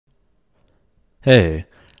Hey,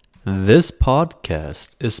 this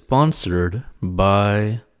podcast is sponsored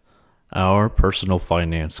by our personal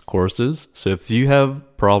finance courses. So if you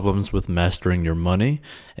have problems with mastering your money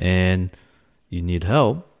and you need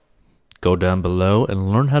help, go down below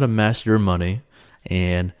and learn how to master your money.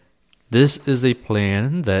 And this is a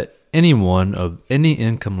plan that anyone of any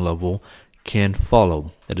income level can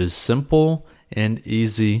follow. It is simple and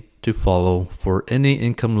easy to follow for any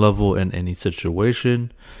income level in any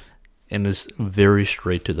situation, and is very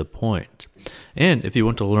straight to the point. And if you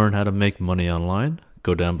want to learn how to make money online,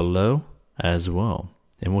 go down below as well.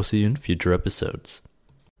 And we'll see you in future episodes.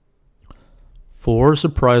 4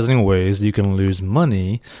 surprising ways you can lose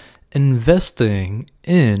money investing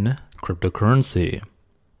in cryptocurrency.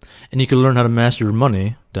 And you can learn how to master your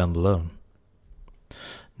money down below.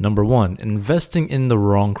 Number 1, investing in the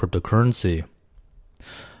wrong cryptocurrency.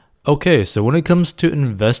 Okay, so when it comes to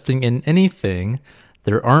investing in anything,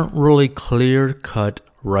 there aren't really clear-cut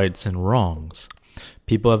rights and wrongs.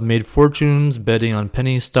 People have made fortunes betting on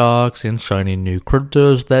penny stocks and shiny new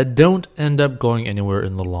cryptos that don't end up going anywhere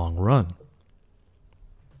in the long run.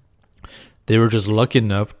 They were just lucky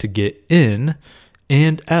enough to get in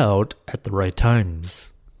and out at the right times.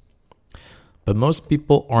 But most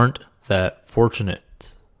people aren't that fortunate.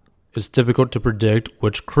 It's difficult to predict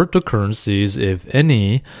which cryptocurrencies, if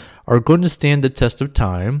any, are going to stand the test of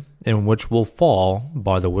time and which will fall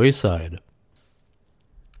by the wayside.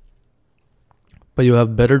 But you'll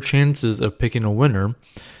have better chances of picking a winner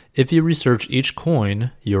if you research each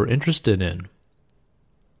coin you're interested in.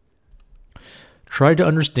 Try to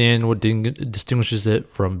understand what distinguishes it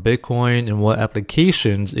from Bitcoin and what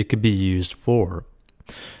applications it could be used for.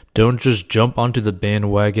 Don't just jump onto the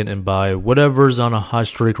bandwagon and buy whatever's on a hot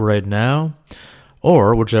streak right now,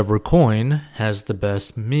 or whichever coin has the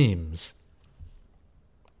best memes.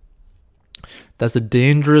 That's a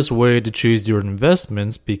dangerous way to choose your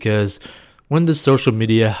investments, because when the social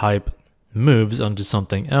media hype moves onto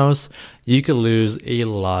something else, you could lose a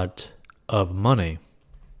lot of money.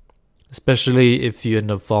 Especially if you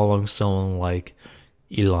end up following someone like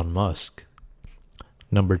Elon Musk.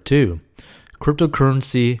 Number 2,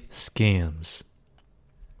 cryptocurrency scams.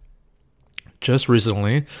 Just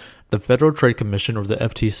recently, the Federal Trade Commission, or the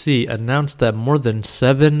FTC, announced that more than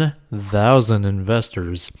 7,000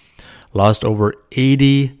 investors lost over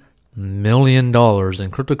 $80 million in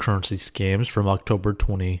cryptocurrency scams from October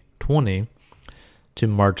 2020 to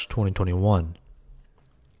March 2021.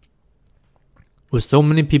 With so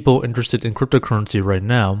many people interested in cryptocurrency right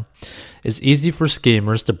now, it's easy for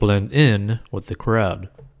scammers to blend in with the crowd.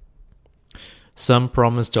 Some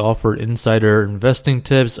promise to offer insider investing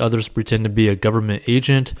tips, others pretend to be a government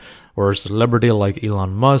agent or a celebrity like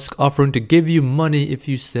Elon Musk, offering to give you money if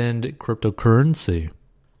you send cryptocurrency.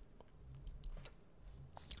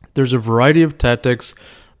 There's a variety of tactics,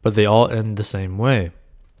 but they all end the same way.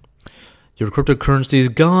 Your cryptocurrency is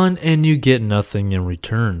gone and you get nothing in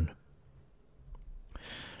return.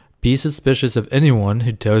 Be suspicious of anyone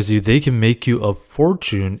who tells you they can make you a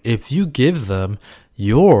fortune if you give them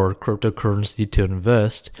your cryptocurrency to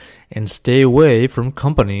invest, and stay away from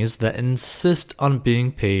companies that insist on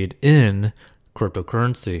being paid in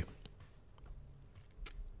cryptocurrency.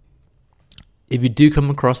 If you do come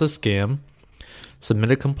across a scam, submit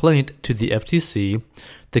a complaint to the FTC,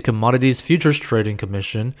 the Commodities Futures Trading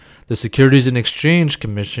Commission, the Securities and Exchange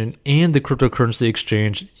Commission, and the cryptocurrency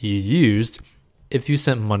exchange you used if you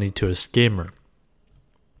sent money to a scammer.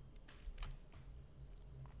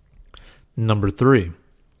 Number 3,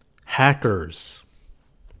 hackers.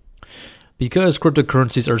 Because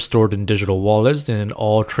cryptocurrencies are stored in digital wallets and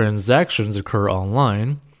all transactions occur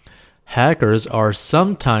online, hackers are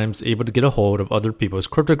sometimes able to get a hold of other people's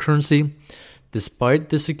cryptocurrency despite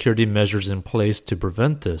the security measures in place to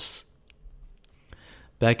prevent this.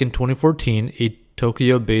 Back in 2014, a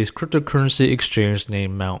Tokyo-based cryptocurrency exchange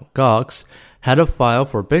named Mt. Gox had to file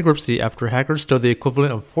for bankruptcy after hackers stole the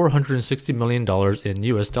equivalent of $460 million in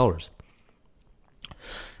US dollars.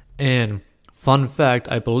 And fun fact,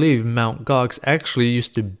 I believe Mt. Gox actually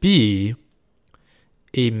used to be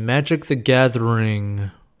a Magic the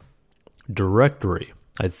Gathering directory,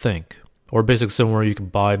 I think. Or basically somewhere you can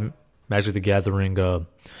buy Magic the Gathering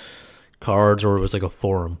cards, or it was like a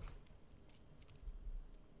forum.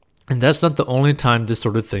 And that's not the only time this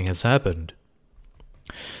sort of thing has happened.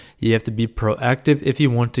 You have to be proactive if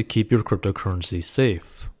you want to keep your cryptocurrency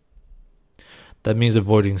safe. That means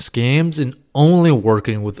avoiding scams and only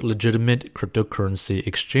working with legitimate cryptocurrency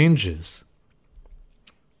exchanges.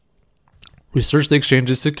 Research the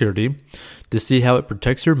exchange's security to see how it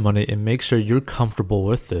protects your money and make sure you're comfortable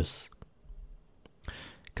with this.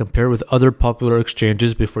 Compare with other popular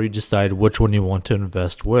exchanges before you decide which one you want to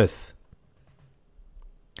invest with.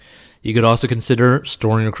 You could also consider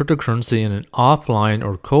storing your cryptocurrency in an offline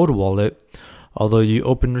or cold wallet, although you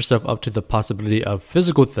open yourself up to the possibility of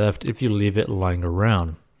physical theft if you leave it lying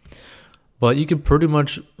around. But you could pretty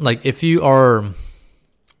much, like, if you are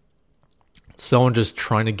someone just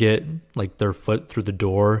trying to get like their foot through the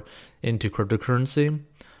door into cryptocurrency,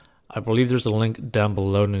 I believe there's a link down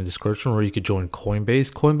below in the description where you could join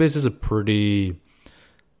Coinbase. Coinbase is a pretty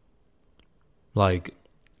like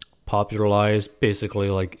popularized, basically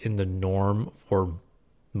like in the norm for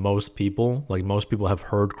most people. Like most people have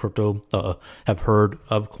heard have heard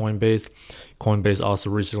of Coinbase. Coinbase also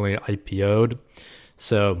recently IPO'd.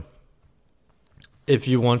 So if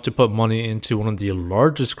you want to put money into one of the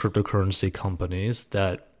largest cryptocurrency companies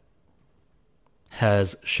that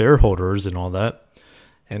has shareholders and all that,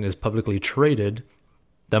 and is publicly traded,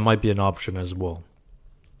 that might be an option as well.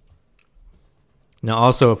 Now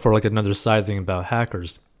also, for like another side thing about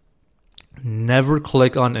hackers, never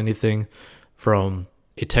click on anything from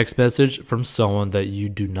a text message from someone that you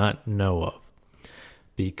do not know of,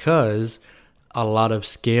 because a lot of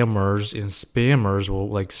scammers and spammers will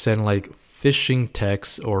like send like phishing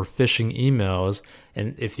texts or phishing emails,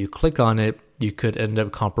 and if you click on it, you could end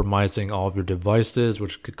up compromising all of your devices,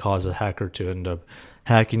 which could cause a hacker to end up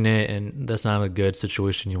hacking it, and that's not a good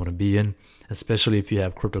situation you want to be in, especially if you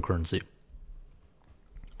have cryptocurrency.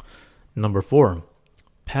 Number 4,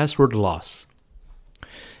 password loss.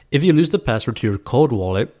 If you lose the password to your cold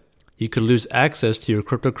wallet, you could lose access to your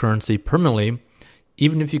cryptocurrency permanently,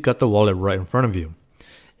 even if you got the wallet right in front of you.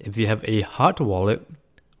 If you have a hot wallet,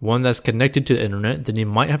 one that's connected to the internet, then you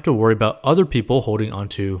might have to worry about other people holding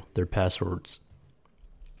onto their passwords.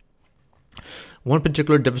 One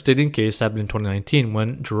particular devastating case happened in 2019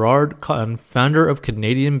 when Gerard Cotton, founder of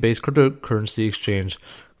Canadian-based cryptocurrency exchange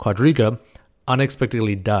Quadriga,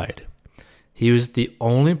 unexpectedly died. He was the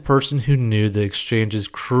only person who knew the exchange's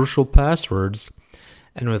crucial passwords,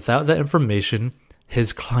 and without that information,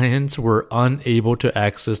 his clients were unable to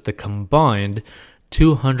access the combined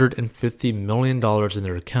 $250 million in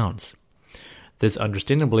their accounts. This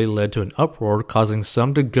understandably led to an uproar, causing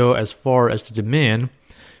some to go as far as to demand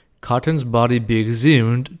Cotton's body be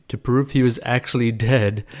exhumed to prove he was actually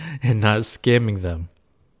dead and not scamming them.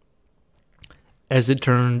 As it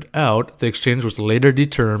turned out, the exchange was later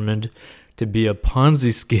determined to be a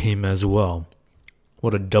Ponzi scheme as well.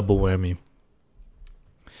 What a double whammy.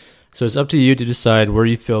 So it's up to you to decide where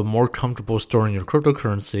you feel more comfortable storing your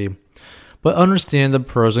cryptocurrency, but understand the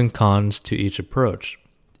pros and cons to each approach.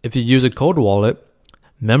 If you use a cold wallet,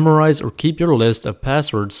 memorize or keep your list of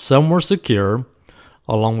passwords somewhere secure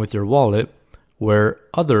along with your wallet where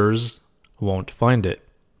others won't find it.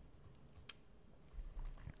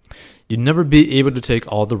 You'd never be able to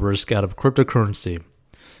take all the risk out of cryptocurrency,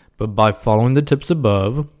 but by following the tips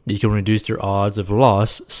above, you can reduce your odds of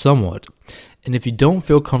loss somewhat. And if you don't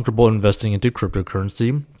feel comfortable investing into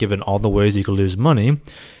cryptocurrency, given all the ways you could lose money,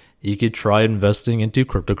 you could try investing into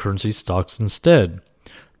cryptocurrency stocks instead.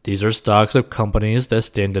 These are stocks of companies that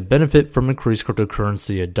stand to benefit from increased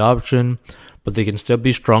cryptocurrency adoption, but they can still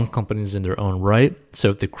be strong companies in their own right. So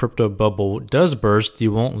if the crypto bubble does burst,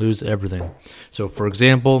 you won't lose everything. So for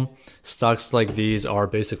example, stocks like these are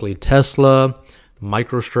basically Tesla,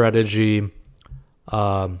 MicroStrategy,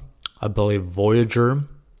 I believe Voyager,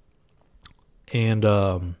 and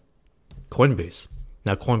Coinbase.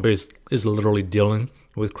 Now Coinbase is literally dealing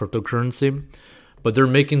with cryptocurrency, but they're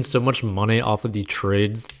making so much money off of the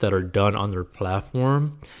trades that are done on their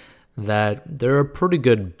platform that they're a pretty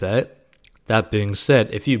good bet. That being said,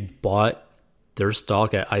 if you bought their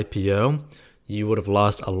stock at IPO, you would have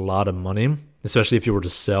lost a lot of money, especially if you were to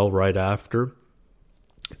sell right after,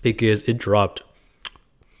 because it dropped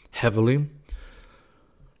heavily.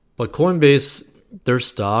 But Coinbase, their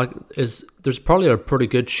stock there's probably a pretty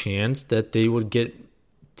good chance that they would get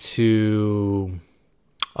to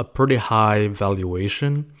a pretty high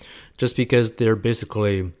valuation just because they're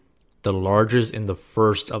basically the largest and the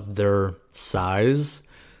first of their size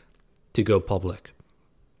to go public.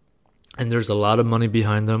 And there's a lot of money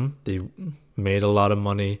behind them. They made a lot of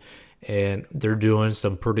money and they're doing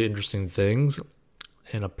some pretty interesting things.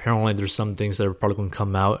 And apparently there's some things that are probably going to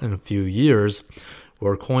come out in a few years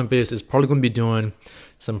where Coinbase is probably going to be doing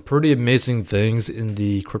some pretty amazing things in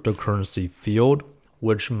the cryptocurrency field,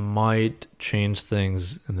 which might change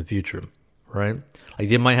things in the future, right? Like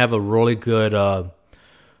they might have a really good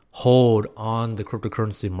hold on the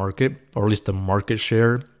cryptocurrency market, or at least the market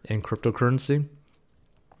share in cryptocurrency.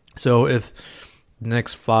 So if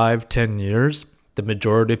next 5-10 years, the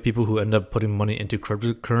majority of people who end up putting money into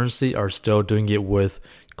cryptocurrency are still doing it with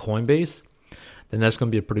Coinbase, then that's going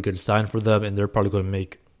to be a pretty good sign for them, and they're probably going to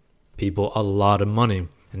make people a lot of money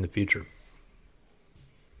in the future.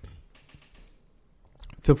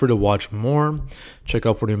 Feel free to watch more. Check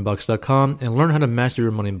out 14bucks.com and learn how to master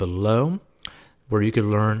your money below, where you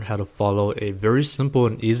can learn how to follow a very simple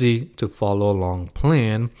and easy to follow along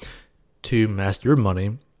plan to master your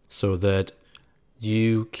money so that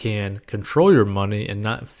you can control your money and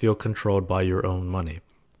not feel controlled by your own money,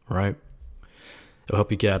 right? It'll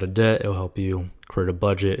help you get out of debt. It'll help you create a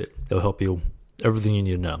budget. It'll help you everything you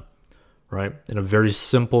need to know, right? In a very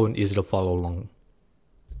simple and easy to follow along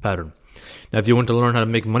pattern. Now, if you want to learn how to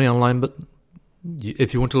make money online,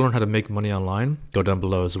 go down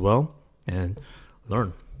below as well and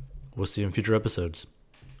learn. We'll see you in future episodes.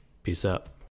 Peace out.